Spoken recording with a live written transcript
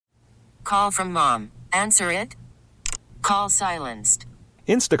Call from mom. Answer it. Call silenced.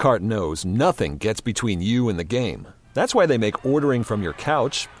 Instacart knows nothing gets between you and the game. That's why they make ordering from your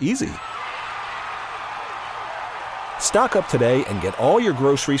couch easy. Stock up today and get all your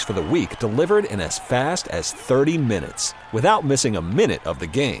groceries for the week delivered in as fast as 30 minutes without missing a minute of the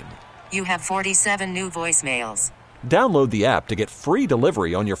game. You have 47 new voicemails. Download the app to get free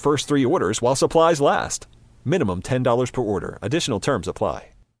delivery on your first 3 orders while supplies last. Minimum $10 per order. Additional terms apply.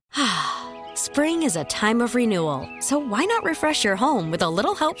 Spring is a time of renewal, so why not refresh your home with a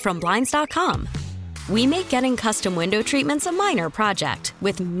little help from Blinds.com? We make getting custom window treatments a minor project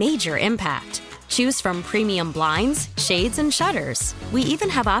with major impact. Choose from premium blinds, shades, and shutters. We even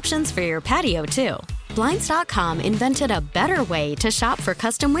have options for your patio, too. Blinds.com invented a better way to shop for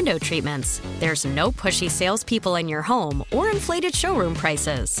custom window treatments. There's no pushy salespeople in your home or inflated showroom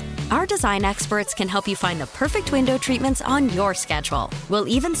prices. Our design experts can help you find the perfect window treatments on your schedule. We'll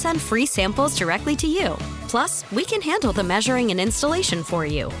even send free samples directly to you. Plus, we can handle the measuring and installation for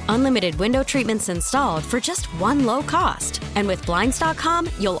you. Unlimited window treatments installed for just one low cost. And with Blinds.com,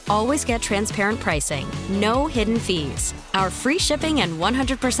 you'll always get transparent pricing. No hidden fees. Our free shipping and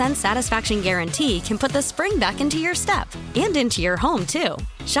 100% satisfaction guarantee can put the spring back into your step and into your home, too.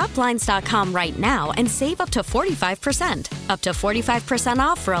 Shop Blinds.com right now and save up to 45%. Up to 45%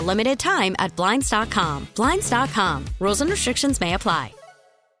 off for a limited time at Blinds.com. Blinds.com. Rules and restrictions may apply.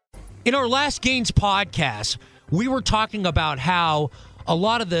 In our last Gaines podcast, we were talking about how a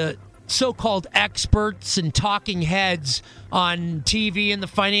lot of the so-called experts and talking heads on TV and the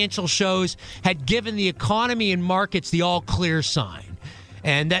financial shows had given the economy and markets the all-clear sign.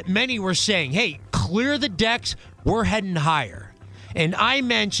 And that many were saying, hey, clear the decks, we're heading higher. And I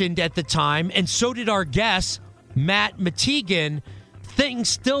mentioned at the time, and so did our guest, Matt Matigan, things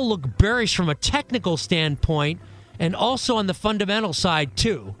still look bearish from a technical standpoint and also on the fundamental side,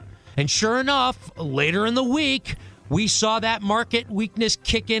 too. And sure enough, later in the week, we saw that market weakness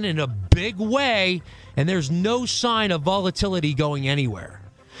kick in a big way, and there's no sign of volatility going anywhere.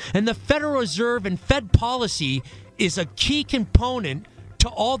 And the Federal Reserve and Fed policy is a key component to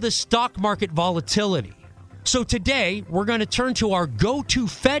all this stock market volatility. So today, we're going to turn to our go-to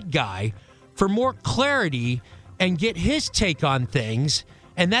Fed guy for more clarity and get his take on things,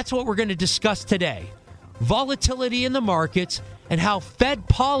 and that's what we're going to discuss today. Volatility in the markets and how Fed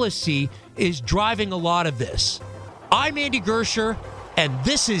policy is driving a lot of this. I'm Andy Gersher, and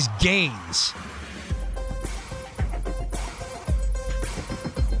this is Gaines.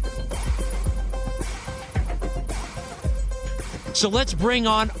 So let's bring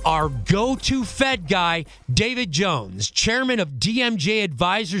on our go-to Fed guy, David Jones, chairman of DMJ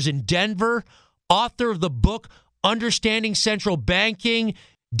Advisors in Denver, author of the book Understanding Central Banking.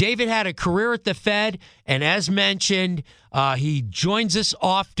 David had a career at the Fed, and as mentioned, he joins us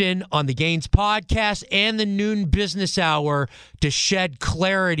often on the Gaines podcast and the Noon Business Hour to shed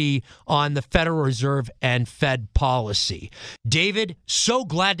clarity on the Federal Reserve and Fed policy. David, so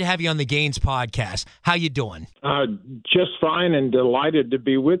glad to have you on the Gaines podcast. How you doing? Just fine and delighted to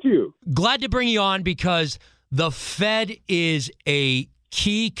be with you. Glad to bring you on because the Fed is a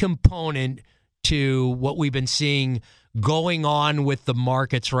key component to what we've been seeing going on with the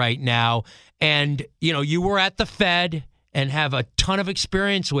markets right now. And, you know, you were at the Fed and have a ton of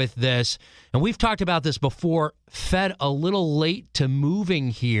experience with this. And we've talked about this before. Fed a little late to moving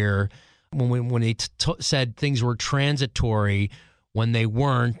here when they said things were transitory when they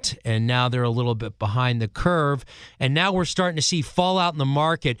weren't. And now they're a little bit behind the curve. And now we're starting to see fallout in the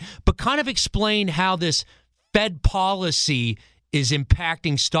market. But kind of explain how this Fed policy is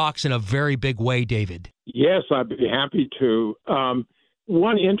impacting stocks in a very big way, David. Yes, I'd be happy to.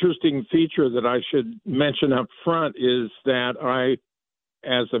 One interesting feature that I should mention up front is that I,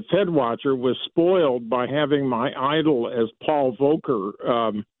 as a Fed watcher, was spoiled by having my idol as Paul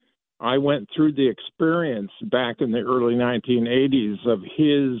Volcker. I went through the experience back in the early 1980s of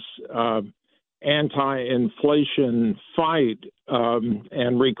his anti-inflation fight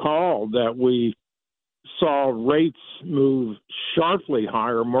and recall that we saw rates move sharply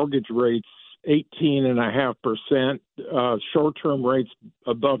higher, mortgage rates 18.5%, short-term rates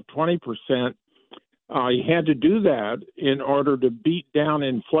above 20%. You had to do that in order to beat down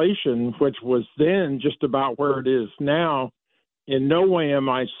inflation, which was then just about where it is now. In no way am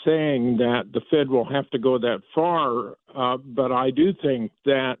I saying that the Fed will have to go that far, but I do think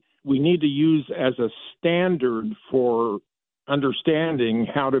that we need to use as a standard for understanding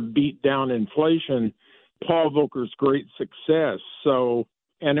how to beat down inflation Paul Volcker's great success.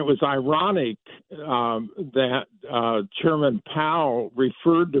 And it was ironic that Chairman Powell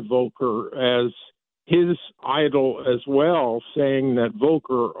referred to Volcker as his idol as well, saying that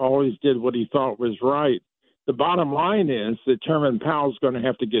Volcker always did what he thought was right. The bottom line is that Chairman Powell's going to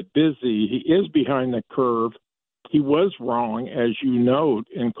have to get busy. He is behind the curve. He was wrong, as you note,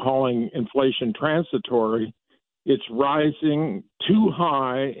 in calling inflation transitory. It's rising too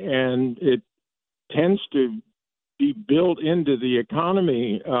high, and it tends to be built into the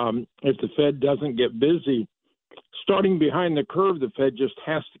economy if the Fed doesn't get busy. Starting behind the curve, the Fed just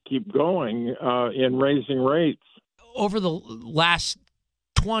has to keep going in raising rates. Over the last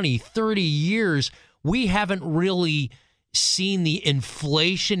 20, 30 years, we haven't really seen the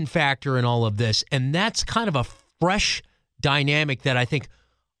inflation factor in all of this, and that's kind of a fresh dynamic that I think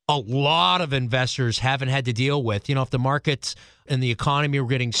a lot of investors haven't had to deal with. You know, if the markets and the economy were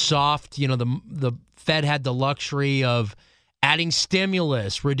getting soft, you know, the Fed had the luxury of adding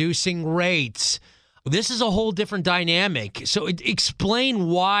stimulus, reducing rates. This is a whole different dynamic. So explain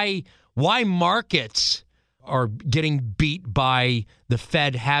why markets are getting beat by the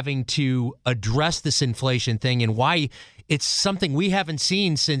Fed having to address this inflation thing, and why it's something we haven't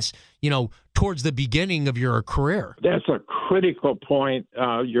seen since, you know, towards the beginning of your career. That's a critical point.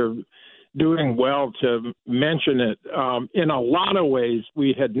 You're doing well to mention it. In a lot of ways,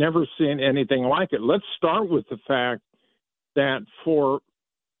 we had never seen anything like it. Let's start with the fact that for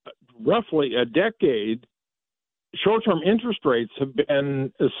roughly a decade, short-term interest rates have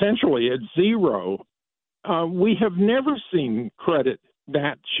been essentially at zero. We have never seen credit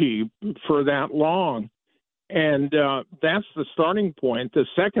that cheap for that long. And that's the starting point. The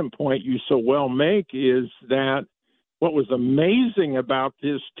second point you so well make is that what was amazing about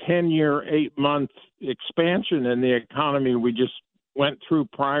this 10-year, 8-month expansion in the economy we just went through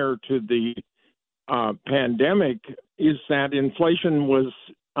prior to the pandemic is that inflation was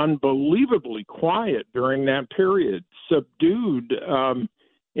unbelievably quiet during that period, subdued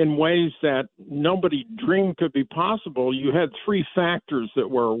in ways that nobody dreamed could be possible. You had three factors that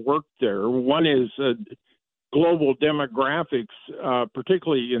were at work there. One is global demographics,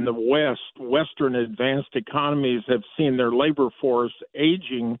 particularly in the West. Western advanced economies have seen their labor force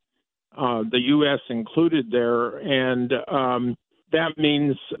aging, the U.S. included there, and that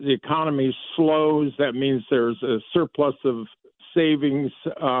means the economy slows. That means there's a surplus of savings.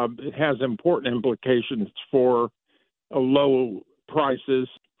 It has important implications for low prices.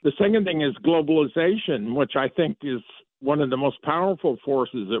 The second thing is globalization, which I think is one of the most powerful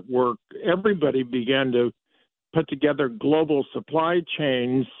forces at work. Everybody began to put together global supply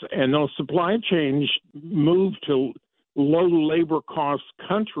chains, and those supply chains moved to low labor cost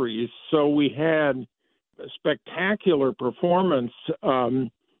countries. So we had a spectacular performance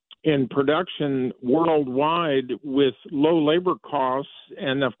in production worldwide with low labor costs,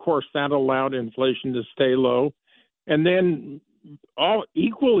 and of course that allowed inflation to stay low. And then all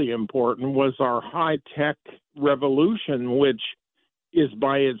equally important was our high-tech revolution, which is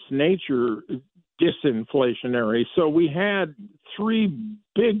by its nature disinflationary. So we had three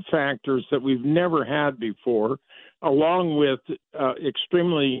big factors that we've never had before, along with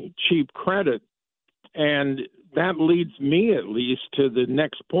extremely cheap credit. And that leads me, at least, to the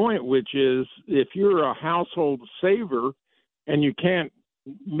next point, which is if you're a household saver and you can't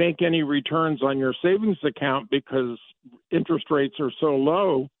make any returns on your savings account because interest rates are so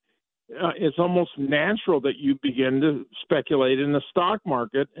low, it's almost natural that you begin to speculate in the stock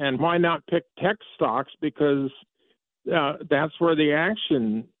market. And why not pick tech stocks? Because that's where the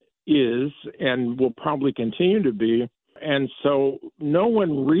action is and will probably continue to be. And so no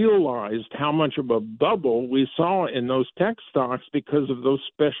one realized how much of a bubble we saw in those tech stocks because of those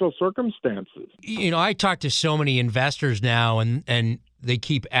special circumstances. You know, I talk to so many investors now, and they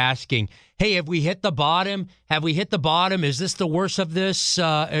keep asking, hey, have we hit the bottom? Have we hit the bottom? Is this the worst of this?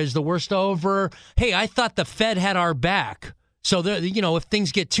 Is the worst over? Hey, I thought the Fed had our back. So, you know, if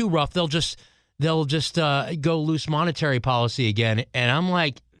things get too rough, they'll just go loose monetary policy again. And I'm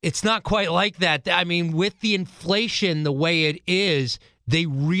like, it's not quite like that. I mean, with the inflation the way it is, they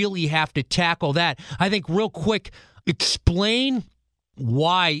really have to tackle that. I think real quick, explain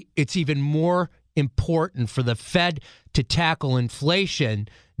why it's even more important for the Fed to tackle inflation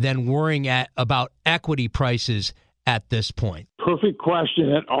than worrying about equity prices at this point. Perfect question.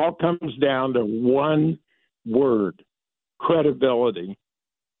 It all comes down to one word: credibility.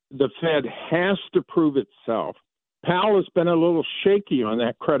 The Fed has to prove itself. Powell has been a little shaky on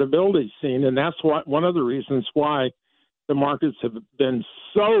that credibility scene, and that's one of the reasons why the markets have been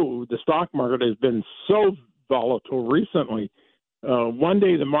the stock market has been so volatile recently. One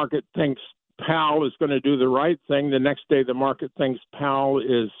day the market thinks Powell is going to do the right thing. The next day the market thinks Powell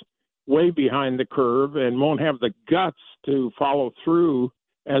is way behind the curve and won't have the guts to follow through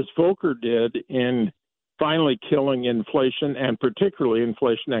as Volcker did in finally killing inflation and particularly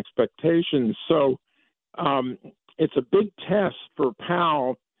inflation expectations. So it's a big test for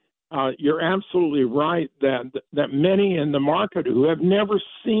Powell. You're absolutely right that many in the market who have never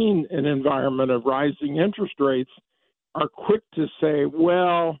seen an environment of rising interest rates are quick to say,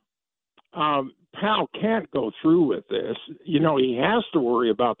 well, Powell can't go through with this. You know, he has to worry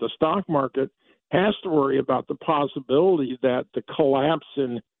about the stock market, has to worry about the possibility that the collapse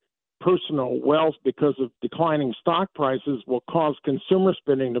in personal wealth because of declining stock prices will cause consumer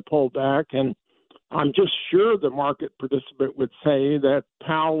spending to pull back. And I'm just sure the market participant would say that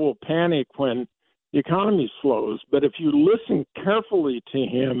Powell will panic when the economy slows. But if you listen carefully to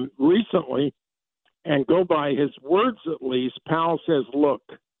him recently and go by his words at least, Powell says, look,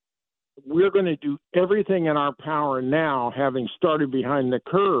 we're going to do everything in our power now, having started behind the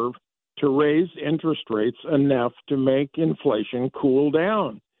curve, to raise interest rates enough to make inflation cool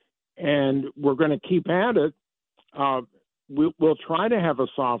down. And we're going to keep at it. We'll try to have a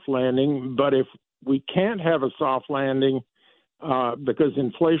soft landing, but if we can't have a soft landing because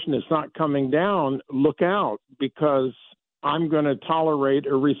inflation is not coming down, look out, because I'm going to tolerate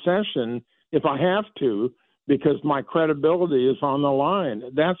a recession if I have to, because my credibility is on the line.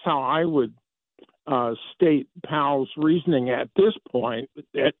 That's how I would state Powell's reasoning at this point,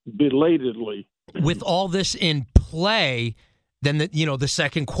 belatedly. With all this in play, then the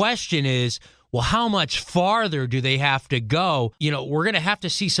second question is, well, how much farther do they have to go? You know, we're going to have to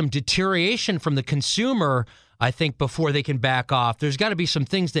see some deterioration from the consumer, I think, before they can back off. There's got to be some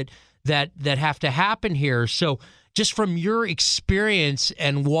things that have to happen here. So just from your experience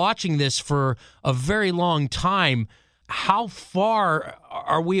and watching this for a very long time, how far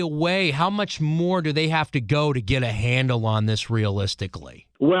are we away? How much more do they have to go to get a handle on this realistically?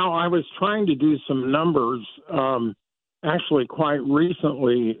 Well, I was trying to do some numbers actually quite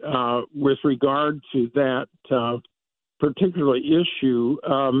recently with regard to that particular issue.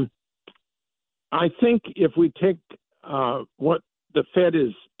 I think if we take what the Fed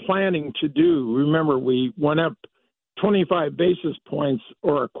is planning to do, remember we went up 25 basis points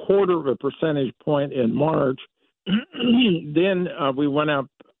or a quarter of a percentage point in March. Then we went up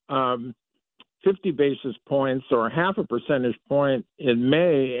 50 basis points or half a percentage point in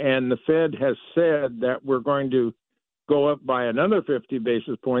May, and the Fed has said that we're going to go up by another 50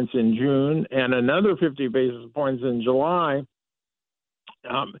 basis points in June and another 50 basis points in July.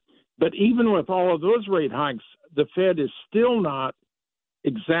 But even with all of those rate hikes, the Fed is still not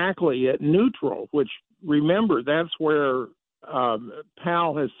exactly at neutral, which, remember, that's where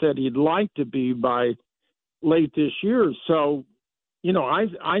Powell has said he'd like to be by late this year. So, you know,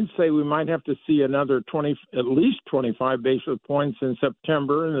 I'd say we might have to see another at least 25 basis points in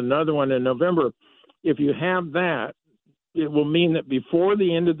September and another one in November. If you have that, it will mean that before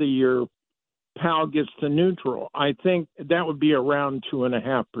the end of the year, Powell gets to neutral. I think that would be around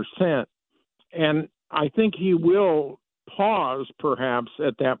 2.5%. And I think he will pause perhaps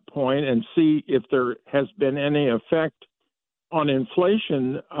at that point and see if there has been any effect on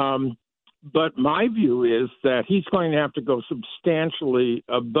inflation. But my view is that he's going to have to go substantially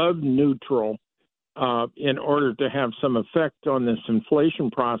above neutral in order to have some effect on this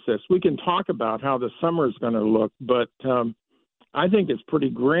inflation process. We can talk about how the summer is going to look, but I think it's pretty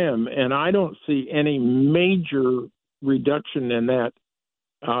grim, and I don't see any major reduction in that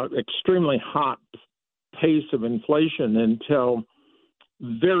extremely hot pace of inflation until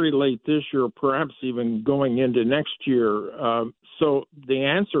very late this year, perhaps even going into next year. So the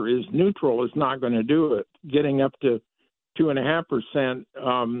answer is neutral is not going to do it. Getting up to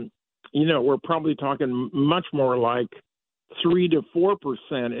 2.5%, we're probably talking much more like 3 to 4%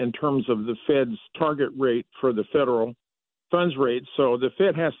 in terms of the Fed's target rate for the federal funds rate. So the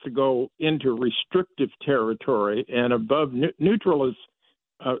Fed has to go into restrictive territory, and above neutral is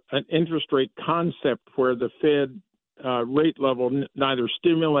an interest rate concept where the Fed rate level neither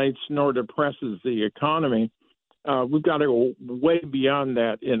stimulates nor depresses the economy. We've got to go way beyond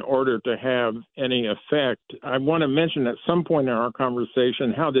that in order to have any effect. I want to mention at some point in our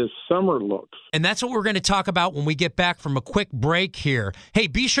conversation how this summer looks. And that's what we're going to talk about when we get back from a quick break here. Hey,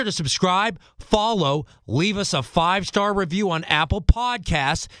 be sure to subscribe, follow, leave us a 5-star review on Apple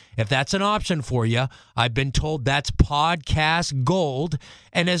Podcasts, if that's an option for you. I've been told that's podcast gold.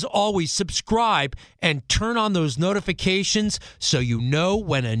 And as always, subscribe and turn on those notifications so you know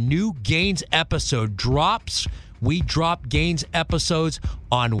when a new Gains episode drops. We drop Gains episodes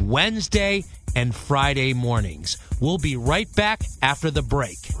on Wednesday and Friday mornings. We'll be right back after the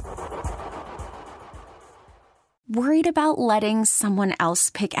break. Worried about letting someone else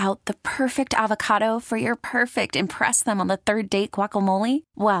pick out the perfect avocado for your perfect impress them on the third date guacamole?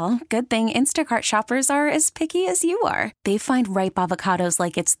 Well, good thing Instacart shoppers are as picky as you are. They find ripe avocados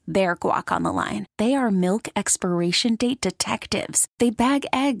like it's their guac on the line. They are milk expiration date detectives. They bag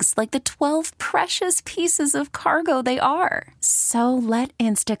eggs like the 12 precious pieces of cargo they are. So let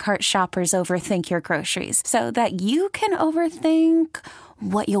Instacart shoppers overthink your groceries so that you can overthink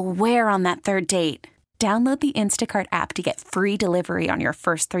what you'll wear on that third date. Download the Instacart app to get free delivery on your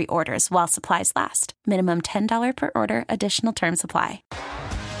first 3 orders while supplies last. Minimum $10 per order. Additional terms apply.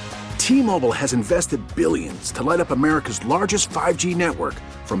 T-Mobile has invested billions to light up America's largest 5G network,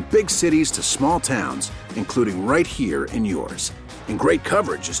 from big cities to small towns, including right here in yours. And great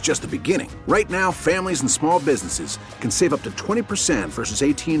coverage is just the beginning. Right now, families and small businesses can save up to 20% versus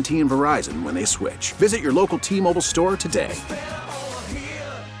AT&T and Verizon when they switch. Visit your local T-Mobile store today.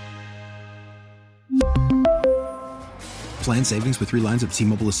 Plan savings with 3 lines of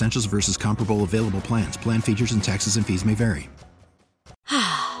T-Mobile Essentials versus comparable available plans. Plan features and taxes and fees may vary.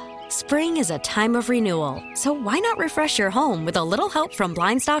 Spring is a time of renewal, so why not refresh your home with a little help from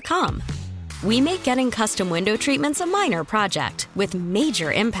Blinds.com? We make getting custom window treatments a minor project with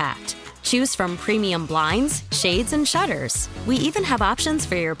major impact. Choose from premium blinds, shades, and shutters. We even have options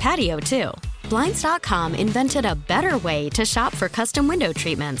for your patio, too. Blinds.com invented a better way to shop for custom window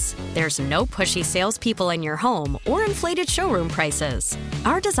treatments. There's no pushy salespeople in your home or inflated showroom prices.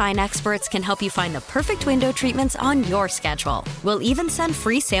 Our design experts can help you find the perfect window treatments on your schedule. We'll even send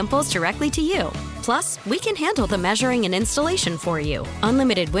free samples directly to you. Plus, we can handle the measuring and installation for you.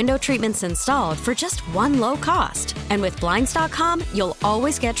 Unlimited window treatments installed for just one low cost. And with Blinds.com, you'll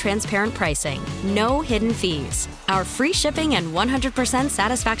always get transparent pricing. No hidden fees. Our free shipping and 100%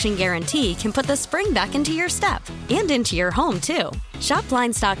 satisfaction guarantee can put the spring back into your step and into your home, too. Shop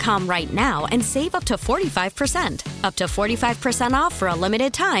Blinds.com right now and save up to 45%. Up to 45% off for a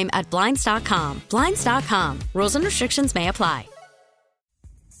limited time at Blinds.com. Blinds.com. Rules and restrictions may apply.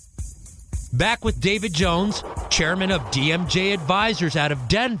 Back with David Jones, chairman of DMJ Advisors out of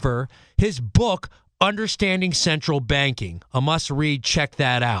Denver. His book, Understanding Central Banking, a must-read. Check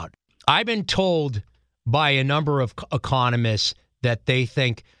that out. I've been told by a number of economists that they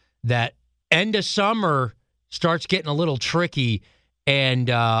think that end of summer starts getting a little tricky,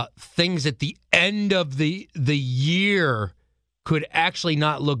 and things at the end of the year could actually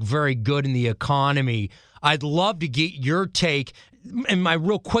not look very good in the economy. I'd love to get your take. And my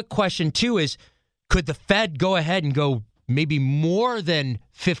real quick question, too, is could the Fed go ahead and go maybe more than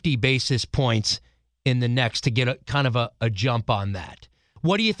 50 basis points in the next to get a kind of a jump on that?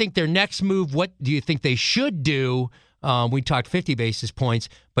 What do you think their next move, what do you think they should do? We talked 50 basis points,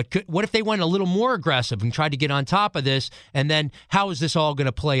 but what if they went a little more aggressive and tried to get on top of this? And then how is this all going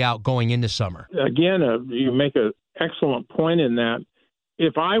to play out going into summer? Again, you make an excellent point in that.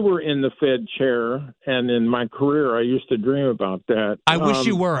 If I were in the Fed chair, and in my career, I used to dream about that. I wish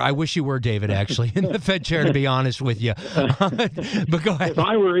you were. I wish you were, David, actually, in the Fed chair, to be honest with you. But go ahead. If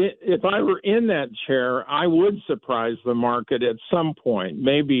I were in that chair, I would surprise the market at some point,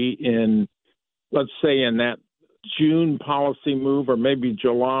 maybe in, let's say, in that June policy move, or maybe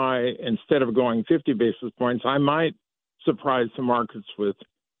July. Instead of going 50 basis points, I might surprise the markets with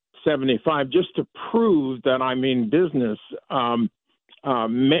 75, just to prove that I mean business.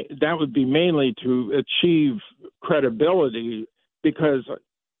 That would be mainly to achieve credibility, because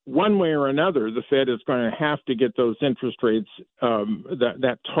one way or another, the Fed is going to have to get those interest rates,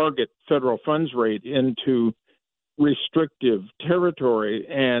 that target federal funds rate, into restrictive territory.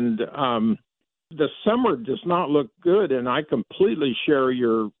 And the summer does not look good, and I completely share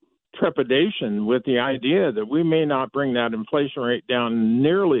your trepidation with the idea that we may not bring that inflation rate down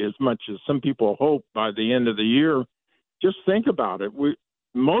nearly as much as some people hope by the end of the year. Just think about it.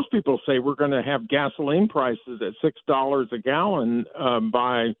 Most people say we're going to have gasoline prices at $6 a gallon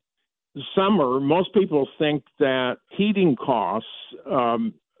by summer. Most people think that heating costs,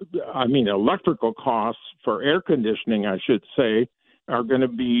 electrical costs for air conditioning, I should say, are going to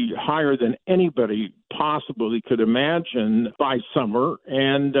be higher than anybody possibly could imagine by summer.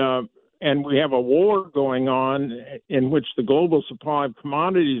 And we have a war going on in which the global supply of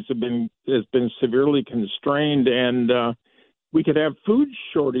commodities has been severely constrained, and we could have food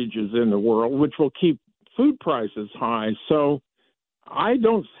shortages in the world, which will keep food prices high. So I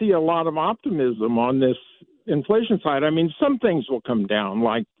don't see a lot of optimism on this inflation side. I mean, some things will come down,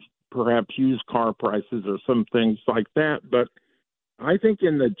 like perhaps used car prices or some things like that. But I think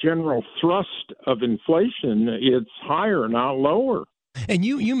in the general thrust of inflation, it's higher, not lower. And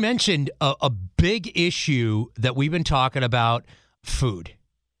you mentioned a big issue that we've been talking about, food.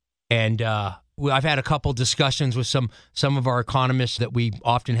 And I've had a couple discussions with some of our economists that we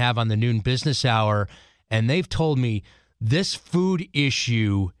often have on the Noon Business Hour, and they've told me this food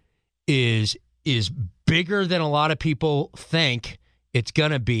issue is bigger than a lot of people think it's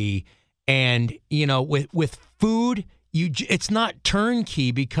going to be. And, with food, it's not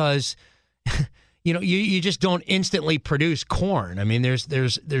turnkey because, you just don't instantly produce corn. I mean,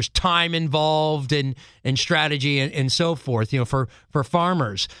 there's time involved and strategy and so forth, for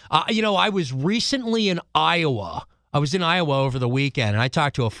farmers. I was recently in Iowa. I was in Iowa over the weekend, and I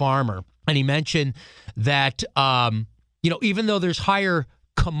talked to a farmer, and he mentioned that, even though there's higher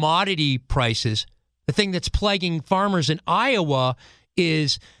commodity prices, the thing that's plaguing farmers in Iowa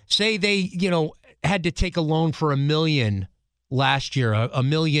is, say they, had to take a loan for $1 million last year, $1.2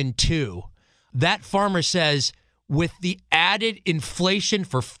 million. That farmer says with the added inflation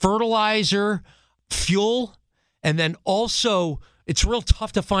for fertilizer, fuel, and then also it's real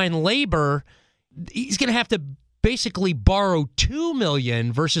tough to find labor, he's going to have to basically borrow $2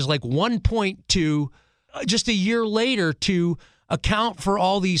 million versus like 1.2 just a year later to account for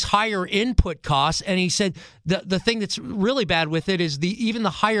all these higher input costs. And he said the thing that's really bad with it is even the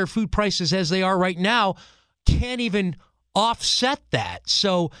higher food prices as they are right now can't even offset that.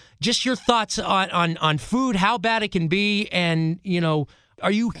 So just your thoughts on food, how bad it can be, and,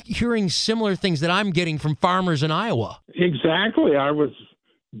 are you hearing similar things that I'm getting from farmers in Iowa? Exactly. I was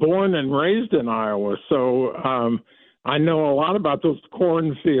born and raised in Iowa, so I know a lot about those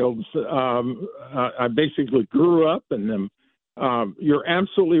cornfields. I basically grew up in them. You're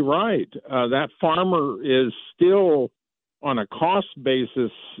absolutely right. That farmer is still on a cost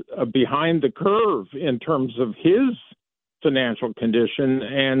basis behind the curve in terms of his financial condition.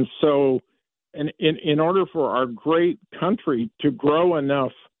 And so in order for our great country to grow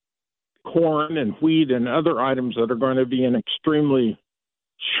enough corn and wheat and other items that are going to be in extremely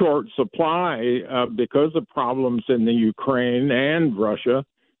short supply because of problems in the Ukraine and Russia,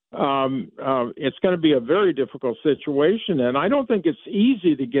 it's going to be a very difficult situation. And I don't think it's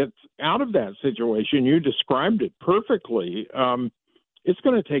easy to get out of that situation. You described it perfectly. It's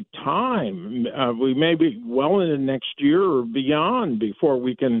going to take time. We may be well into next year or beyond before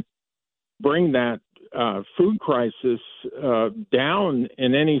we can bring that food crisis down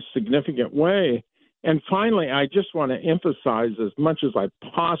in any significant way. And finally, I just want to emphasize as much as I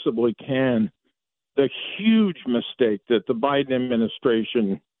possibly can the huge mistake that the Biden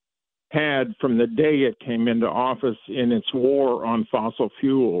administration had from the day it came into office in its war on fossil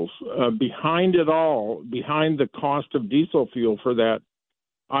fuels. Behind it all, behind the cost of diesel fuel for that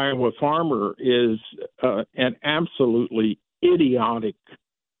Iowa farmer is an absolutely idiotic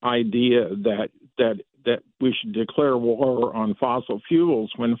idea that we should declare war on fossil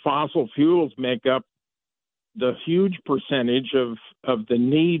fuels when fossil fuels make up the huge percentage of the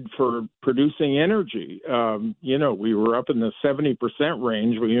need for producing energy. We were up in the 70%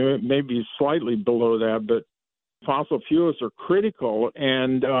 range. We may be slightly below that, but fossil fuels are critical.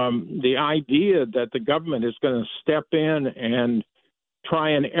 And the idea that the government is going to step in and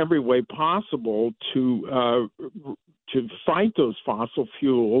try in every way possible to fight those fossil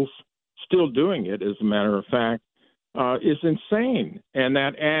fuels, still doing it, as a matter of fact, is insane. And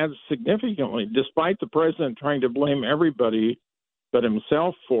that adds significantly, despite the president trying to blame everybody but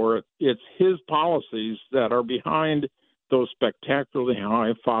himself for it, it's his policies that are behind those spectacularly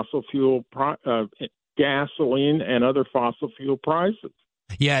high fossil fuel gasoline and other fossil fuel prices.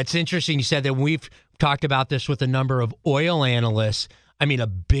 Yeah, it's interesting you said that. We've talked about this with a number of oil analysts. I mean, a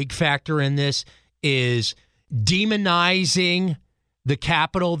big factor in this is demonizing the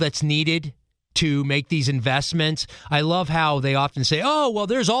capital that's needed to make these investments. I love how they often say, oh, well,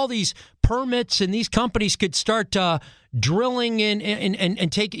 there's all these permits and these companies could start drilling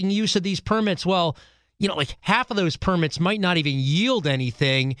and taking use of these permits. Well, like half of those permits might not even yield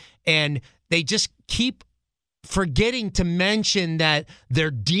anything, and they just keep forgetting to mention that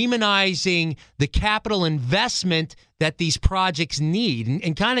they're demonizing the capital investment that these projects need,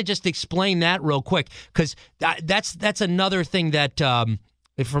 and kind of just explain that real quick, because that's another thing that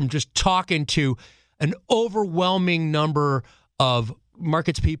from just talking to an overwhelming number of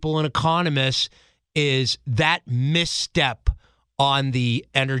markets people and economists is that misstep on the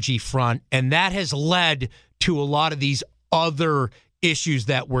energy front, and that has led to a lot of these other issues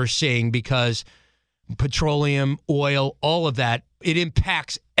that we're seeing, because petroleum, oil, all of that, it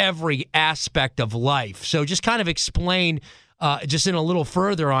impacts every aspect of life. So just kind of explain just in a little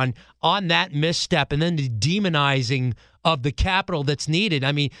further on that misstep, and then the demonizing of the capital that's needed.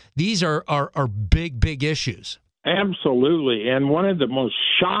 I mean, these are big, big issues. Absolutely. And one of the most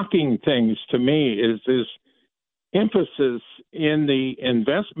shocking things to me is this emphasis in the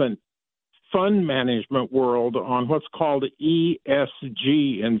investment fund management world on what's called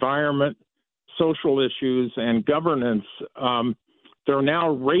ESG, environment, social issues, and governance. They're now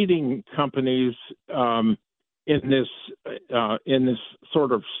rating companies in this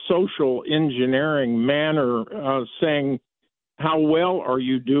sort of social engineering manner, saying, how well are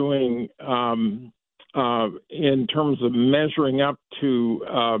you doing in terms of measuring up to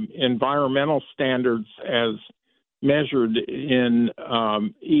environmental standards as measured in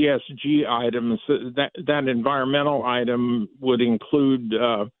ESG items? That environmental item would include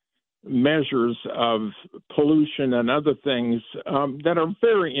measures of pollution and other things that are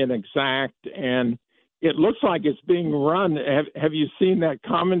very inexact, and it looks like it's being run. Have you seen that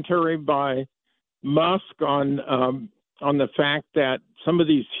commentary by Musk on the fact that some of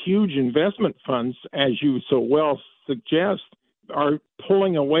these huge investment funds, as you so well suggest, are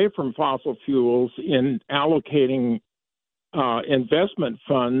pulling away from fossil fuels in allocating investment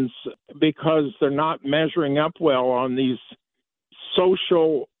funds because they're not measuring up well on these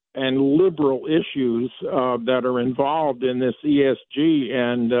social and liberal issues that are involved in this ESG.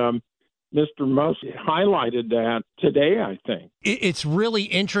 And Mr. Musk highlighted that today, I think. It's really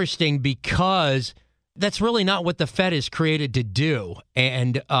interesting because that's really not what the Fed is created to do.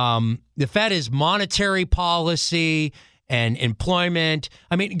 And the Fed is monetary policy and employment.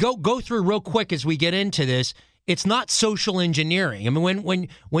 I mean, go through real quick as we get into this. It's not social engineering. I mean,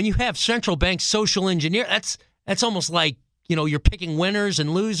 when you have central banks social engineer, that's almost like, you know, you're picking winners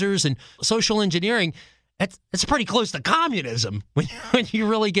and losers, and social engineering. That's pretty close to communism when you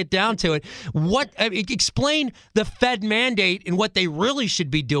really get down to it. Explain the Fed mandate and what they really should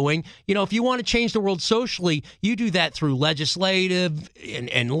be doing. You know, if you want to change the world socially, you do that through legislative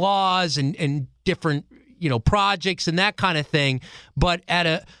and laws and different, you know, projects and that kind of thing. But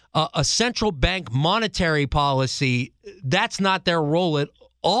at a central bank monetary policy, that's not their role at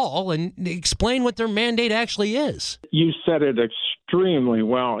all. And explain what their mandate actually is. You said it extremely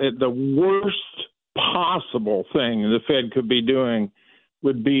well. The worst possible thing the Fed could be doing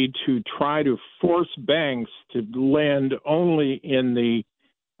would be to try to force banks to lend only in the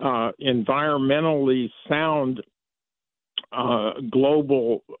environmentally sound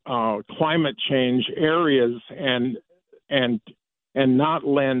global climate change areas and not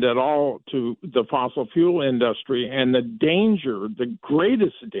lend at all to the fossil fuel industry. And the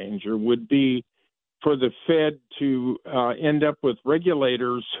greatest danger would be for the Fed to end up with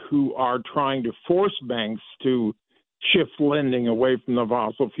regulators who are trying to force banks to shift lending away from the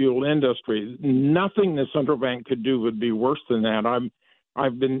fossil fuel industry. Nothing the central bank could do would be worse than that.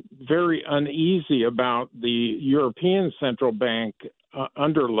 I've been very uneasy about the European Central Bank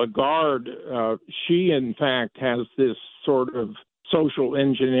under Lagarde. She, in fact, has this sort of social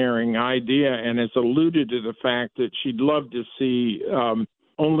engineering idea and has alluded to the fact that she'd love to see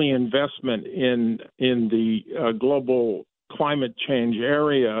only investment in the global climate change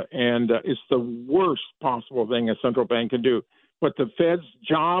area, and it's the worst possible thing a central bank can do. What the Fed's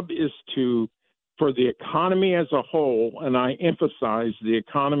job is for the economy as a whole, and I emphasize the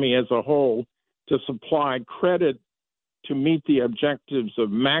economy as a whole, to supply credit to meet the objectives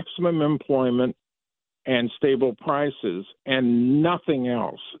of maximum employment and stable prices, and nothing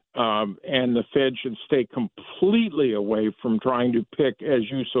else. And the Fed should stay completely away from trying to pick, as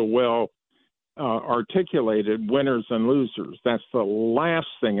you so well articulated, winners and losers. That's the last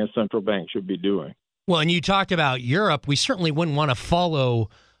thing a central bank should be doing. Well, and you talked about Europe. We certainly wouldn't want to follow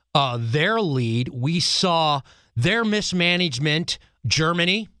their lead. We saw their mismanagement,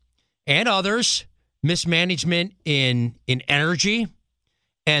 Germany and others, mismanagement in energy,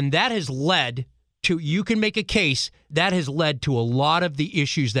 and that has led to, you can make a case, that has led to a lot of the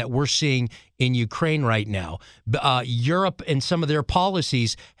issues that we're seeing in Ukraine right now. Europe and some of their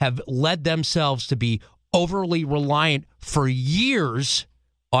policies have led themselves to be overly reliant for years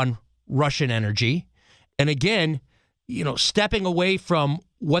on Russian energy. And again, you know, stepping away from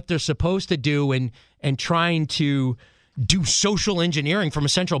what they're supposed to do and trying to do social engineering from a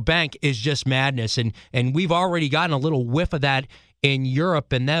central bank is just madness. And we've already gotten a little whiff of that in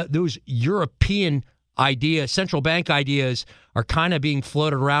Europe, and those European ideas, central bank ideas, are kind of being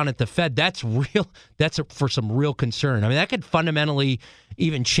floated around at the Fed. That's real. That's for some real concern. I mean, that could fundamentally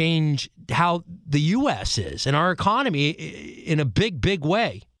even change how the U.S. is and our economy in a big, big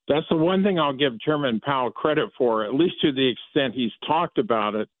way. That's the one thing I'll give Chairman Powell credit for, at least to the extent he's talked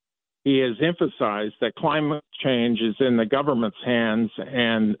about it. He has emphasized that climate change is in the government's hands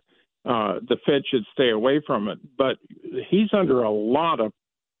and the Fed should stay away from it. But he's under a lot of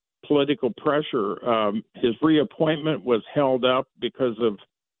political pressure. His reappointment was held up because of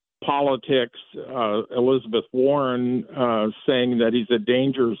politics. Elizabeth Warren saying that he's a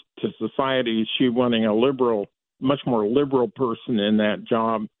danger to society. She wanting a much more liberal person in that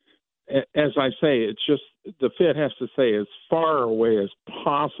job. As I say, it's just the Fed has to stay as far away as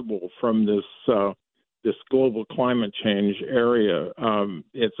possible from this global climate change area.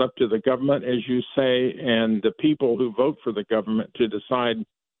 It's up to the government, as you say, and the people who vote for the government to decide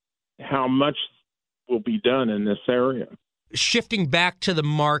how much will be done in this area. Shifting back to the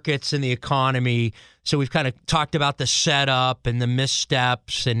markets and the economy, so we've kind of talked about the setup and the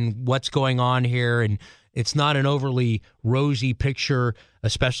missteps and what's going on here, and it's not an overly rosy picture,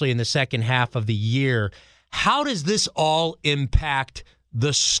 especially in the second half of the year. How does this all impact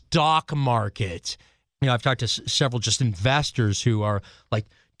the stock market? You know, I've talked to several just investors who are like,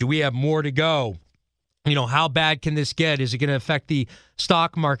 do we have more to go? You know, how bad can this get? Is it going to affect the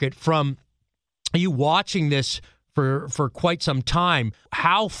stock market? From you watching this for quite some time,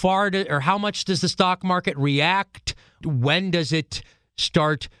 how much does the stock market react? When does it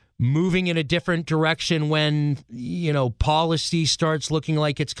start moving in a different direction when, you know, policy starts looking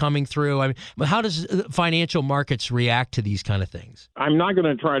like it's coming through? I mean, how does financial markets react to these kind of things? I'm not going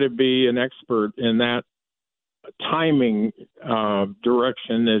to try to be an expert in that timing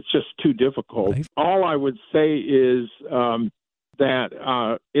direction. It's just too difficult. Right. All I would say is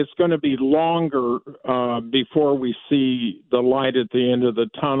that it's going to be longer before we see the light at the end of the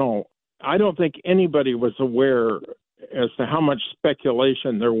tunnel. I don't think anybody was aware as to how much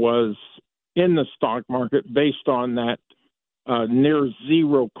speculation there was in the stock market based on that near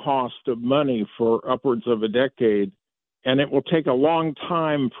zero cost of money for upwards of a decade. And it will take a long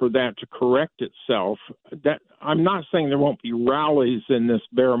time for that to correct itself. I'm not saying there won't be rallies in this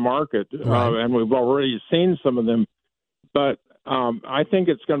bear market, right. And we've already seen some of them, but I think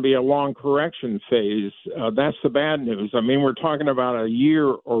it's going to be a long correction phase. That's the bad news. I mean, we're talking about a year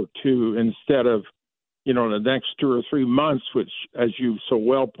or two instead of, you know, the next 2 or 3 months, which, as you so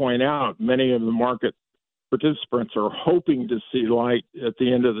well point out, many of the market participants are hoping to see light at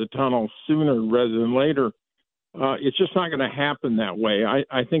the end of the tunnel sooner rather than later. It's just not going to happen that way.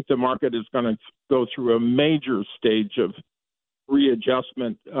 I think the market is going to go through a major stage of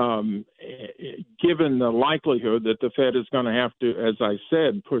readjustment, given the likelihood that the Fed is going to have to, as I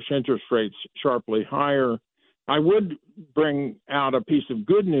said, push interest rates sharply higher. I would bring out a piece of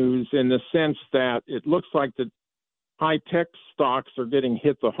good news in the sense that it looks like the high-tech stocks are getting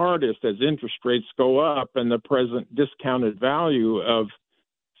hit the hardest as interest rates go up and the present discounted value of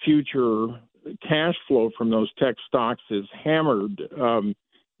future cash flow from those tech stocks is hammered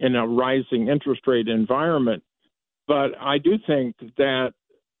in a rising interest rate environment. But I do think that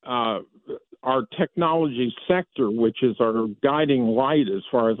our technology sector, which is our guiding light as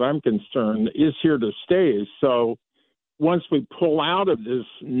far as I'm concerned, is here to stay. So once we pull out of this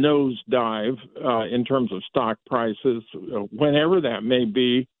nosedive in terms of stock prices, whenever that may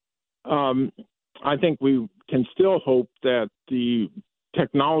be, I think we can still hope that the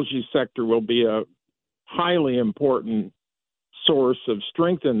technology sector will be a highly important source of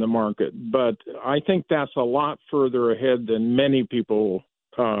strength in the market. But I think that's a lot further ahead than many people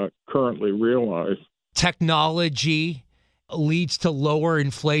currently realize. Technology leads to lower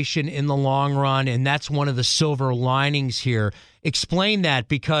inflation in the long run, and that's one of the silver linings here. Explain that,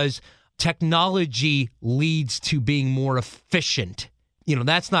 because technology leads to being more efficient. You know,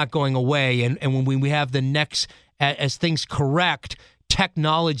 that's not going away. And when we have the next, as things correct,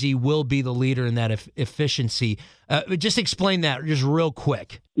 technology will be the leader in that efficiency. Just explain that just real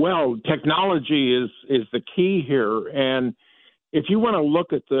quick. Well, technology is the key here. And if you want to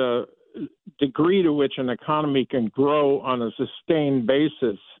look at the degree to which an economy can grow on a sustained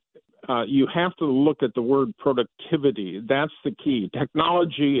basis, you have to look at the word productivity. That's the key.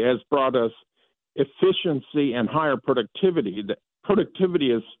 Technology has brought us efficiency and higher productivity.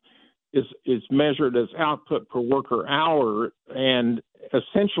 Productivity is measured as output per worker hour, and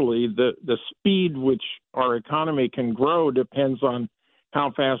essentially the speed which our economy can grow depends on how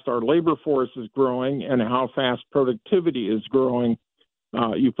fast our labor force is growing and how fast productivity is growing.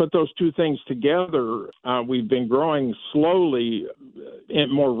 You put those two things together, we've been growing slowly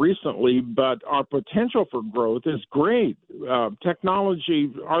and more recently, but our potential for growth is great.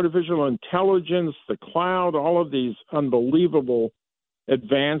 Technology, artificial intelligence, the cloud, all of these unbelievable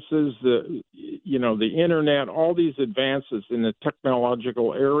advances, the internet, all these advances in the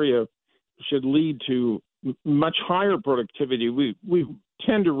technological area should lead to much higher productivity. We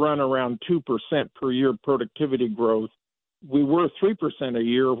tend to run around 2% per year productivity growth. We were 3% a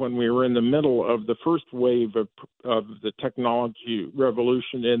year when we were in the middle of the first wave of the technology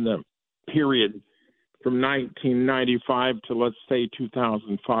revolution in the period from 1995 to, let's say,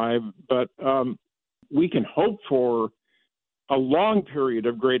 2005. But we can hope for a long period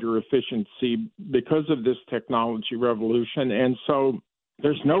of greater efficiency because of this technology revolution. And so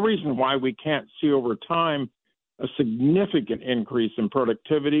there's no reason why we can't see over time a significant increase in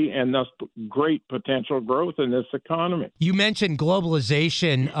productivity and thus great potential growth in this economy. You mentioned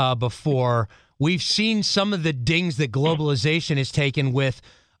globalization before. We've seen some of the dings that globalization has taken with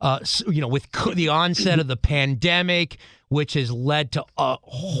the onset of the pandemic, which has led to a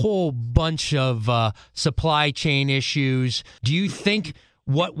whole bunch of supply chain issues. Do you think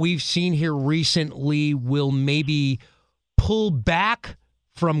what we've seen here recently will maybe pull back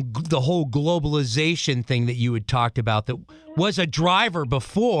from the whole globalization thing that you had talked about that was a driver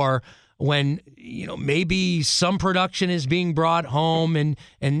before, when maybe some production is being brought home, and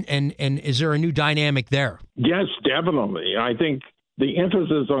is there a new dynamic there? Yes, definitely. I think the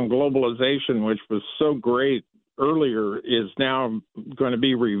emphasis on globalization, which was so great earlier, is now going to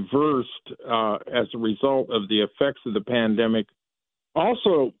be reversed as a result of the effects of the pandemic.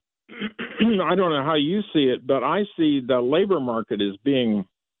 Also, I don't know how you see it, but I see the labor market as being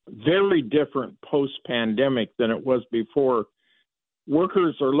very different post-pandemic than it was before.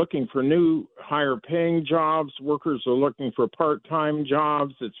 Workers are looking for new, higher-paying jobs. Workers are looking for part-time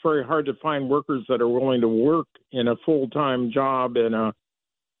jobs. It's very hard to find workers that are willing to work in a full-time job in a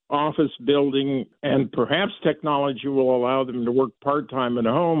office building, and perhaps technology will allow them to work part-time at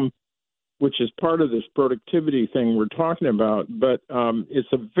home, which is part of this productivity thing we're talking about. But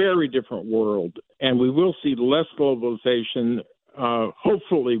it's a very different world, and we will see less globalization,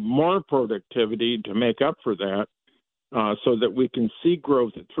 hopefully more productivity to make up for that, so that we can see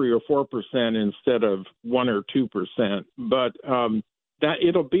growth at 3 or 4% instead of 1 or 2%. But that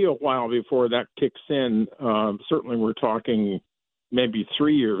it'll be a while before that kicks in. Certainly, we're talking maybe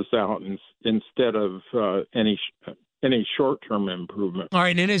 3 years out instead of any short-term improvement. All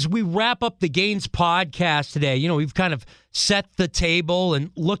right, and as we wrap up the Gains podcast today, we've kind of set the table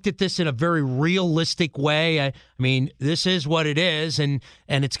and looked at this in a very realistic way. I mean, this is what it is, and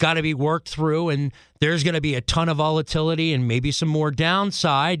it's got to be worked through, and there's going to be a ton of volatility and maybe some more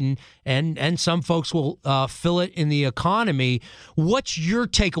downside, and some folks will fill it in the economy. What's your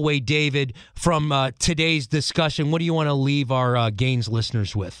takeaway, David, from today's discussion? What do you want to leave our Gains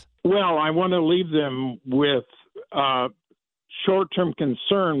listeners with? Well, I want to leave them with short-term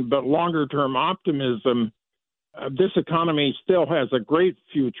concern, but longer-term optimism. This economy still has a great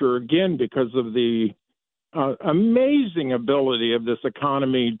future, again, because of the amazing ability of this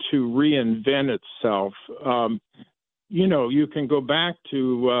economy to reinvent itself. You can go back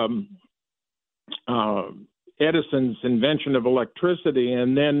to Edison's invention of electricity,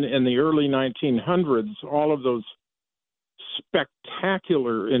 and then in the early 1900s, all of those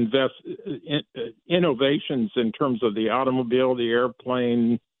spectacular innovations in terms of the automobile, the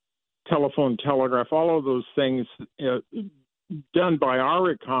airplane, telephone, telegraph, all of those things done by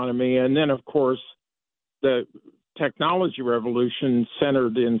our economy. And then, of course, the technology revolution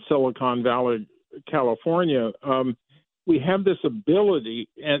centered in Silicon Valley, California. We have this ability,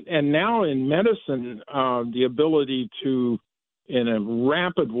 and now in medicine, the ability to, in a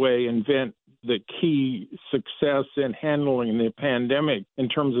rapid way, invent the key success in handling the pandemic in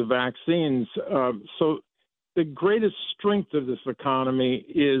terms of vaccines. So the greatest strength of this economy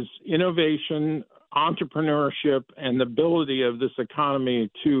is innovation, entrepreneurship, and the ability of this economy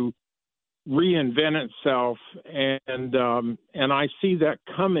to reinvent itself. And I see that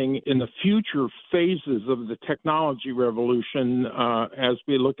coming in the future phases of the technology revolution as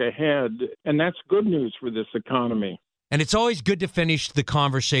we look ahead. And that's good news for this economy. And it's always good to finish the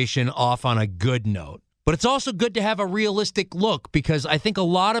conversation off on a good note. But it's also good to have a realistic look, because I think a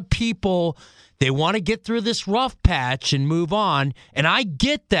lot of people, they want to get through this rough patch and move on. And I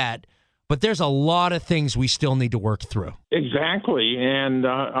get that. But there's a lot of things we still need to work through. Exactly. And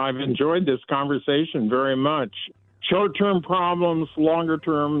I've enjoyed this conversation very much. Short-term problems,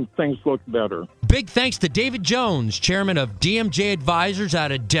 longer-term, things look better. Big thanks to David Jones, chairman of DMJ Advisors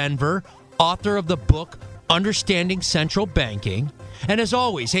out of Denver, author of the book Understanding Central Banking. And as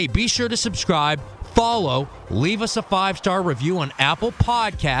always, hey, be sure to subscribe, follow, leave us a 5-star review on Apple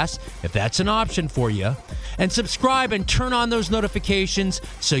Podcasts, if that's an option for you. And subscribe and turn on those notifications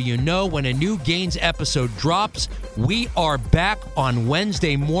so you know when a new Gains episode drops. We are back on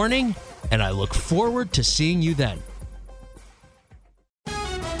Wednesday morning, and I look forward to seeing you then.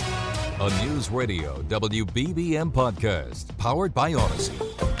 A News Radio WBBM podcast, powered by Odyssey.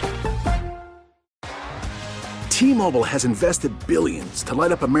 T-Mobile has invested billions to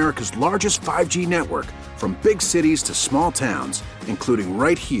light up America's largest 5G network, from big cities to small towns, including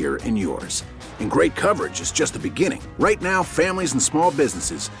right here in yours. And great coverage is just the beginning. Right now, families and small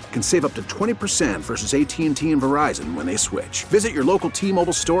businesses can save up to 20% versus AT&T and Verizon when they switch. Visit your local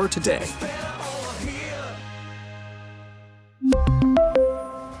T-Mobile store today.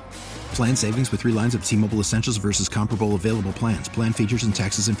 Plan savings with 3 lines of T-Mobile Essentials versus comparable available plans. Plan features and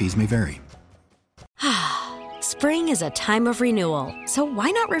taxes and fees may vary. Spring is a time of renewal, so why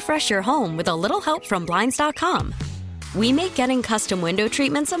not refresh your home with a little help from Blinds.com? We make getting custom window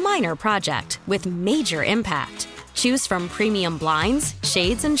treatments a minor project with major impact. Choose from premium blinds,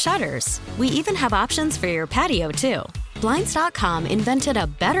 shades, and shutters. We even have options for your patio, too. Blinds.com invented a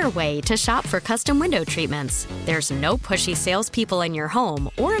better way to shop for custom window treatments. There's no pushy salespeople in your home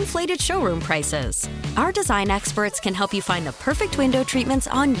or inflated showroom prices. Our design experts can help you find the perfect window treatments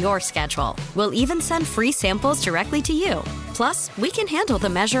on your schedule. We'll even send free samples directly to you. Plus, we can handle the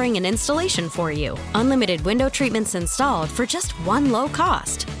measuring and installation for you. Unlimited window treatments installed for just one low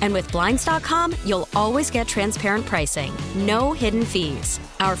cost. And with Blinds.com, you'll always get transparent pricing. No hidden fees.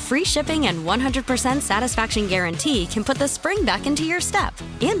 Our free shipping and 100% satisfaction guarantee can put the spring back into your step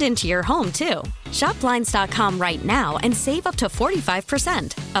and into your home, too. Shop Blinds.com right now and save up to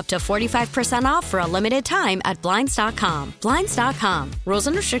 45%. Up to 45% off for a limited time at Blinds.com. Blinds.com. Rules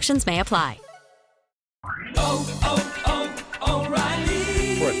and restrictions may apply.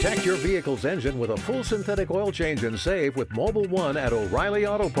 O'Reilly. Protect your vehicle's engine with a full synthetic oil change and save with Mobil 1 at O'Reilly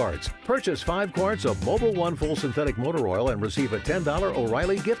Auto Parts. Purchase 5 quarts of Mobil 1 full synthetic motor oil and receive a $10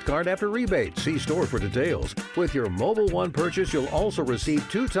 O'Reilly gift card after rebate. See store for details. With your Mobil 1 purchase, you'll also receive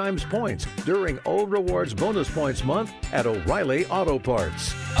 2 times points during O Rewards Bonus Points Month at O'Reilly Auto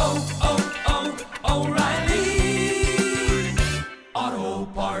Parts.